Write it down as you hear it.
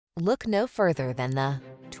Look no further than the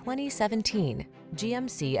 2017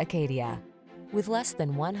 GMC Acadia. With less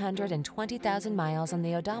than 120,000 miles on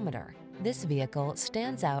the odometer, this vehicle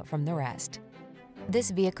stands out from the rest.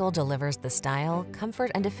 This vehicle delivers the style,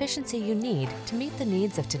 comfort, and efficiency you need to meet the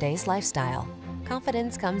needs of today's lifestyle.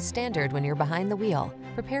 Confidence comes standard when you're behind the wheel,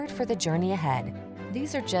 prepared for the journey ahead.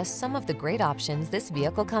 These are just some of the great options this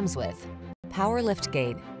vehicle comes with: power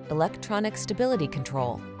liftgate, electronic stability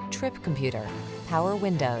control, trip computer, power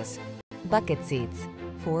windows, bucket seats,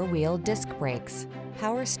 four-wheel disc brakes,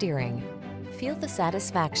 power steering. Feel the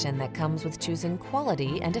satisfaction that comes with choosing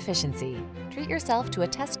quality and efficiency. Treat yourself to a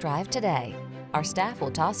test drive today. Our staff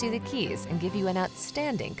will toss you the keys and give you an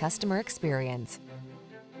outstanding customer experience.